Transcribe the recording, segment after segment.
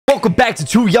Welcome back to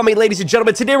TooYumi, ladies and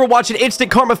gentlemen. Today we're watching Instant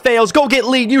Karma Fails. Go get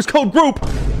lead. Use code GROUP.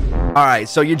 All right,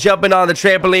 so you're jumping on the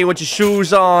trampoline with your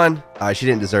shoes on. All right, she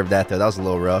didn't deserve that, though. That was a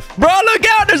little rough. Bro, look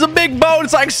out. There's a big boat.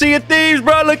 It's like Sea of Thieves,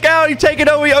 bro. Look out. You're taking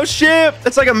over your ship.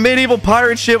 It's like a medieval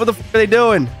pirate ship. What the f are they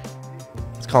doing?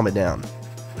 Let's calm it down.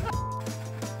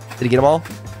 Did he get them all?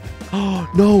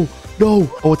 Oh, no. No.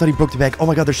 Oh, I thought he broke the back. Oh,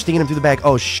 my God. They're stinging him through the back.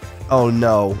 Oh, oh,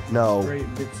 no. No. Great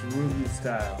Mitsurugi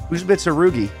style. Who's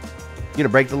Mitsurugi? You're gonna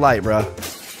break the light, bro.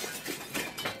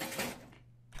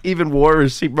 Even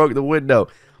worse, he broke the window.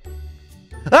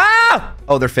 Ah!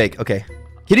 Oh, they're fake. Okay.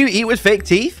 Can you eat with fake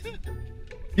teeth?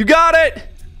 You got it!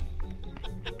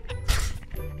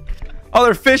 Oh,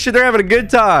 they're fishing. They're having a good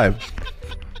time.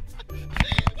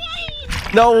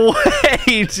 No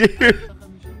way, dude.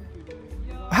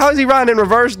 How is he riding in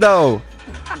reverse, though?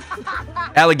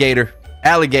 Alligator.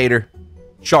 Alligator.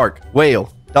 Shark.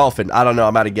 Whale. Dolphin. I don't know.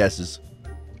 I'm out of guesses.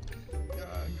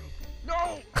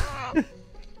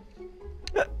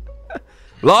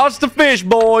 Lost the fish,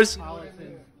 boys.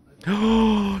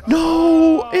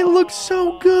 No, it looks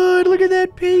so good. Look at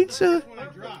that pizza.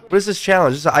 What is this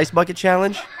challenge? Is this an ice bucket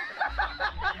challenge?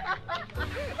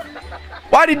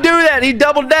 Why'd he do that? He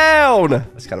doubled down.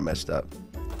 That's kind of messed up.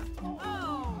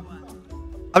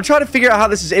 I'm trying to figure out how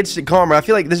this is instant karma. I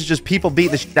feel like this is just people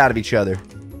beating the shit out of each other.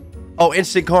 Oh,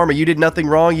 instant karma. You did nothing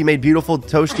wrong. You made beautiful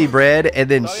toasty bread, and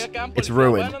then it's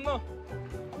ruined.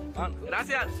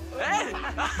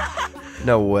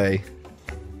 No way.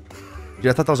 Dude,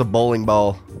 I thought that was a bowling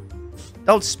ball.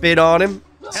 Don't spit on him.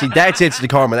 See, that's instant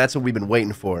karma. That's what we've been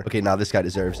waiting for. Okay, now this guy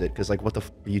deserves it. Because, like, what the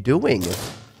f are you doing?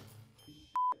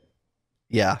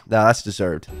 Yeah, no, that's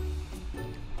deserved.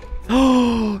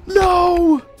 Oh,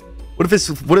 no! What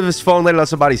if his phone landed on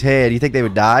somebody's head? Do you think they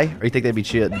would die? Or you think they'd be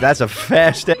chill? That's a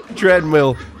fast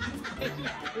treadmill.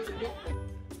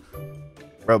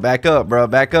 Bro, back up, bro.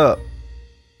 Back up.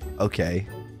 Okay.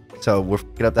 So we're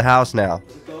f***ing up the house now.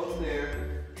 Go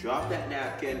there, drop that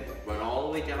napkin, run all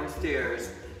the way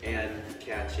downstairs, and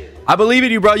catch it. I believe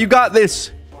in you, bro. You got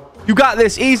this. You got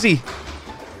this. Easy.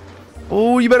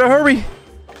 Oh, you better hurry.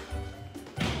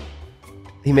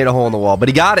 He made a hole in the wall, but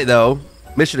he got it, though.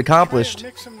 Mission accomplished.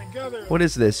 What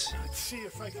is this? Let's see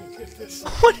if I can get this.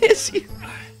 What is he?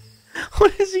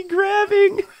 What is he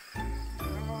grabbing?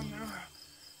 Oh,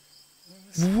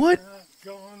 no. What?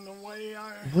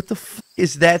 What the f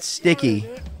is that sticky?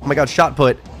 Oh my God, shot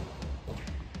put.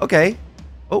 Okay.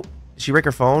 Oh, did she break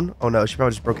her phone? Oh no, she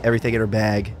probably just broke everything in her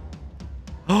bag.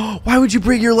 Oh, why would you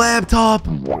bring your laptop?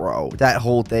 Bro, that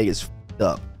whole thing is f***ed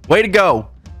up. Way to go.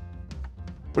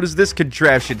 What is this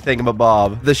contraption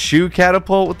thingamabob? The shoe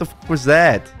catapult? What the f was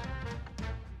that?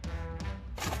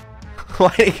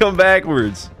 Why did he come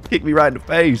backwards? Kick me right in the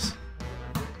face.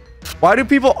 Why do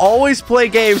people always play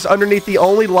games underneath the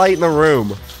only light in the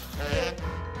room?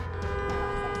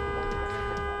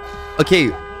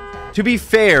 Okay, to be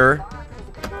fair...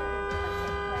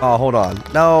 Oh, hold on.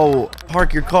 No,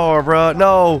 park your car, bro.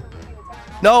 No.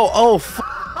 No, oh, f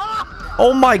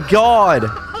oh my God.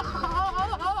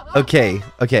 Okay,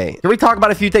 okay. Can we talk about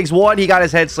a few things? One, he got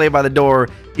his head slammed by the door.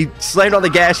 He slammed on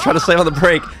the gas, trying to slam on the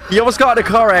brake. He almost got in a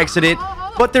car accident.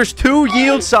 But there's 2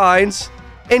 yield signs,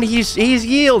 and he's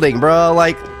yielding, bro.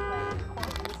 Like,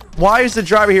 why is the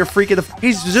driver here freaking the...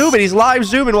 He's zooming. He's live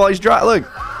zooming while he's driving. Look.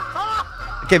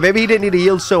 Okay, maybe he didn't need to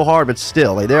yield so hard, but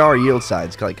still, like, there are yield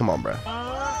signs. Like, come on, bro.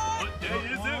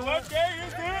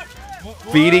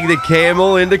 Feeding the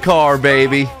camel in the car,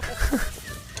 baby.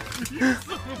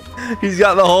 He's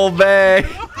got the whole bag.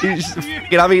 He's just,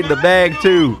 I'm eating the bag,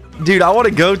 too. Dude, I want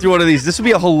to go through one of these. This would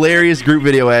be a hilarious group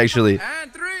video, actually.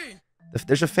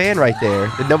 There's a fan right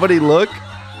there. Did nobody look?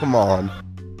 Come on.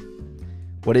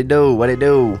 What'd it do? What'd it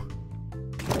do?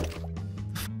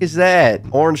 What is that?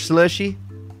 Orange slushy?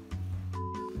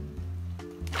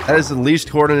 That is the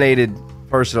least coordinated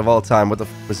person of all time. What the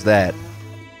f was that?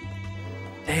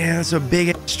 Damn, that's a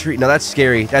big ass tree. No, that's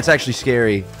scary. That's actually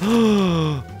scary.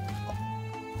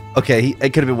 Okay,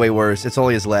 it could have been way worse. It's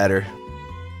only his ladder.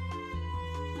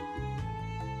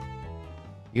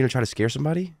 You gonna try to scare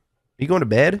somebody? Are you going to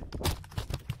bed?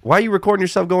 Why are you recording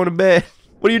yourself going to bed?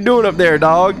 What are you doing up there,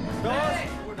 dog?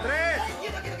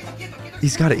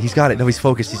 He's got it. He's got it. No, he's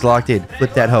focused. He's locked in.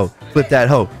 Flip that hoe. Flip that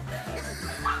hoe.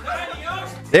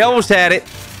 They almost had it.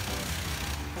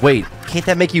 Wait, can't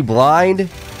that make you blind? You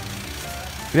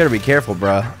better be careful,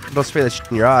 bro. Don't spray that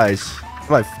shit in your eyes. It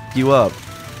might f you up.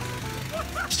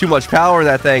 There's too much power in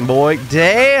that thing, boy.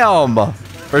 Damn!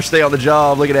 First day on the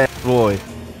job. Look at that, boy.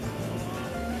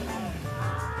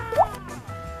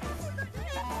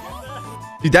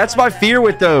 Dude, that's my fear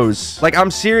with those. Like,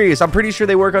 I'm serious. I'm pretty sure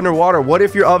they work underwater. What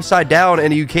if you're upside down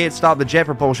and you can't stop the jet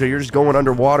propulsion? You're just going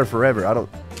underwater forever. I don't...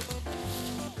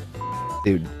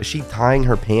 Dude, is she tying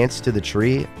her pants to the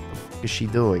tree? What is she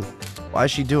doing? Why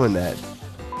is she doing that?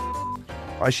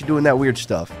 Why is she doing that weird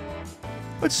stuff?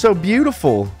 It's so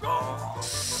beautiful.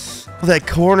 Oh, that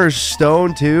corner's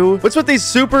stone, too. What's with these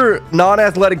super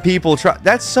non-athletic people try?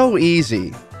 That's so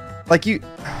easy. Like, you...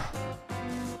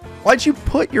 Why'd you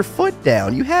put your foot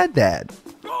down? You had that.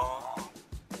 Why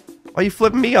are you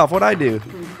flipping me off? What'd I do?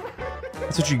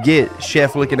 That's what you get,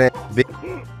 chef looking at.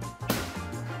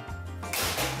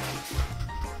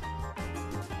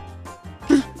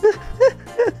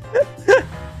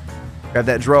 Grab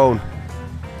that drone.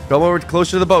 Come over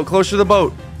closer to the boat. Closer to the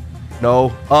boat.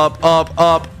 No. Up, up,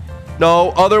 up.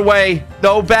 No. Other way.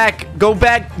 No. Back. Go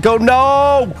back. Go.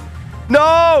 No.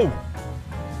 No.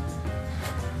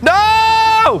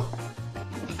 No.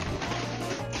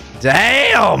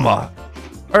 Damn.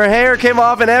 Her hair came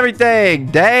off and everything.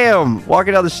 Damn.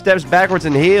 Walking down the steps backwards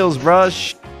in heels,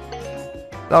 bruh.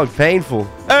 That was painful.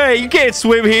 Hey, you can't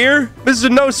swim here. This is a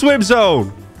no swim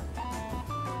zone.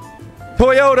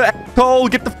 Toyota, Cole,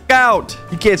 get the fuck out.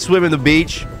 You can't swim in the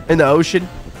beach, in the ocean.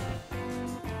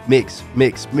 Mix,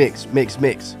 mix, mix, mix,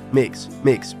 mix, mix,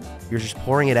 mix. You're just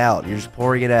pouring it out. You're just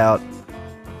pouring it out.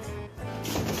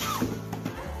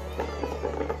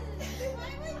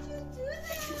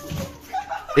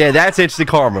 Yeah, that's instant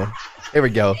karma. There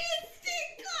we go.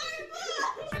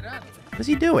 What's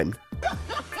he doing?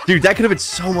 Dude, that could have been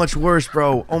so much worse,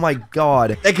 bro. Oh my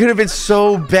god. That could have been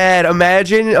so bad.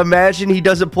 Imagine he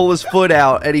doesn't pull his foot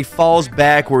out and he falls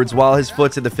backwards while his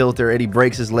foot's in the filter and he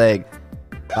breaks his leg.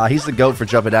 He's the GOAT for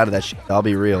jumping out of that shit. I'll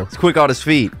be real. He's quick on his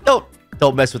feet.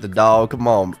 Don't mess with the dog. Come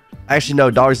on. Actually,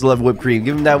 no. Dogs love whipped cream.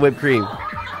 Give him that whipped cream.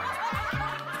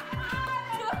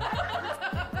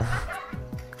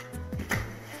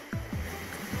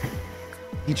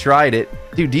 He tried it.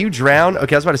 Dude, do you drown?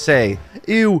 Okay, I was about to say.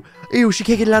 Ew. Ew, she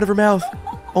can't get it out of her mouth.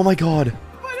 Oh my god.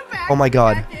 Oh my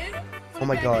god. Oh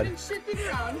my god.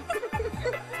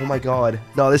 Oh my god.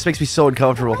 No, this makes me so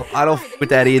uncomfortable. I don't f with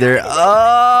that either.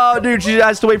 Oh, dude, she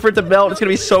has to wait for it to melt. It's gonna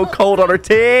be so cold on her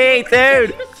teeth,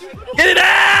 dude. Get it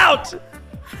out!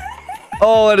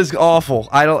 Oh, that is awful.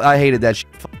 I hated that shit.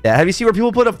 Yeah, have you seen where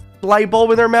people put a light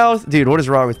bulb in their mouth? Dude, what is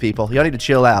wrong with people? Y'all need to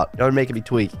chill out. Y'all making me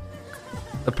tweak.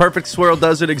 The perfect swirl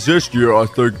doesn't exist. Yeah, I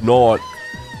think not.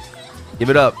 Give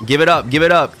it up. Give it up. Give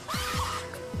it up.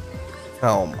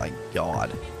 Oh my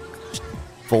god. Just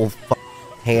full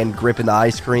hand gripping the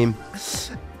ice cream.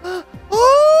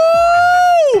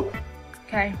 Oh!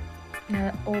 Okay.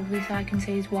 Now all this I can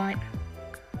see is white.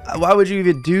 Why would you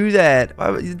even do that?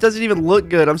 It doesn't even look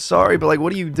good. I'm sorry, but like,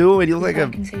 what are you doing? You look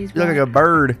like a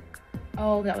bird.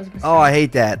 Oh, that was a mistake. Oh, I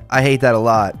hate that. I hate that a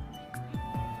lot.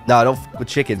 No, don't f with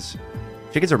chickens.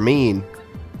 Chickens are mean.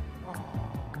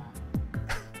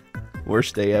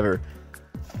 Worst day ever.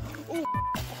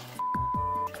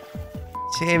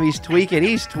 Damn, he's tweaking.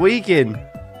 He's tweaking.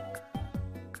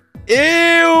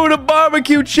 Ew, the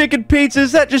barbecue chicken pizza.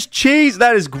 Is that just cheese?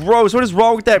 That is gross. What is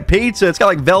wrong with that pizza? It's got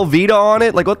like Velveeta on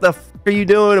it. Like, what the f are you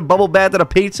doing? A bubble bath and a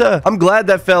pizza? I'm glad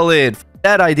that fell in. F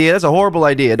that idea. That's a horrible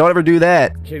idea. Don't ever do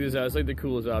that. Check this out. It's like the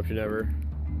coolest option ever.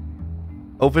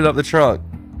 Open up the trunk.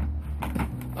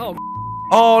 Oh.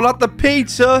 Oh, not the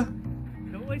pizza.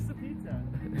 Don't waste the pizza.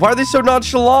 Why are they so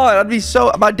nonchalant? I'd be so...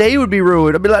 My day would be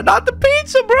ruined. I'd be like, not the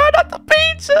pizza, bro. Not the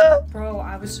pizza. Bro,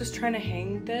 I was just trying to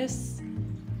hang this,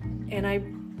 and I...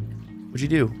 What'd you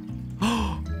do?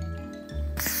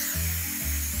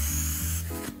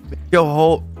 Your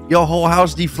whole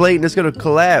house deflating. It's gonna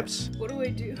collapse. What do I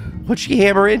do? What'd she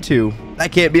hammer into?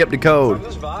 That can't be up to code. I'm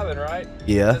just vibing, right?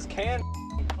 Yeah. This can.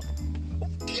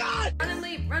 Run and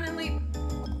leap, run and leap.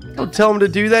 Don't tell him to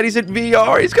do that. He's in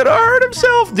VR. He's gonna hurt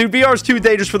himself. Dude, VR's too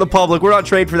dangerous for the public. We're not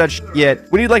trained for that shit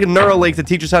yet. We need like a Neuralink to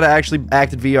teach us how to actually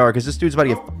act in VR, because this dude's about to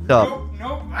get f***ed up. Nope,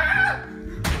 nope. Ah!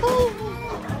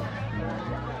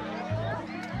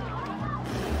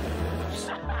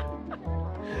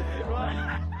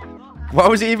 Why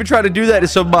was he even trying to do that to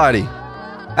somebody?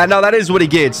 And now that is what he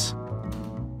gets.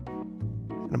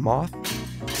 A moth?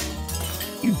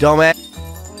 You dumbass.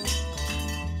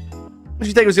 What did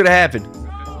you think was gonna happen?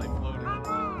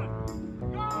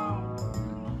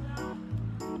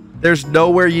 There's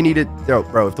nowhere you need it. No,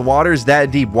 bro, if the water is that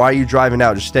deep, why are you driving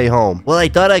out? Just stay home. Well, I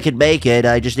thought I could make it.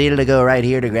 I just needed to go right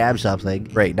here to grab something.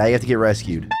 Great, now you have to get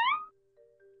rescued.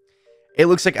 It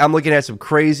looks like I'm looking at some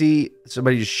crazy...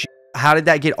 Somebody just... How did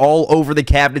that get all over the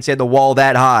cabinets and the wall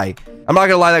that high? I'm not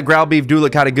gonna lie, that ground beef do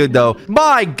look kind of good though.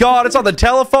 My God, it's on the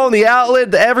telephone, the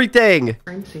outlet, everything.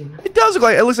 It does look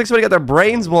like, it looks like somebody got their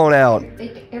brains blown out.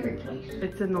 Every place.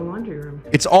 It's in the laundry room.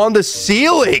 It's on the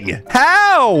ceiling.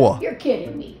 How? You're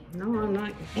kidding me. No, I'm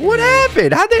not. What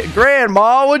happened? How'd they,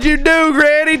 Grandma, what'd you do,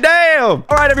 Granny? Damn.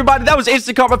 All right, everybody, that was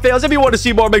Instant Karma Fails. If you want to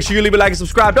see more, make sure you leave a like and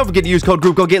subscribe. Don't forget to use code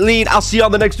GROUP, go get lean. I'll see you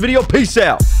on the next video. Peace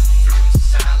out.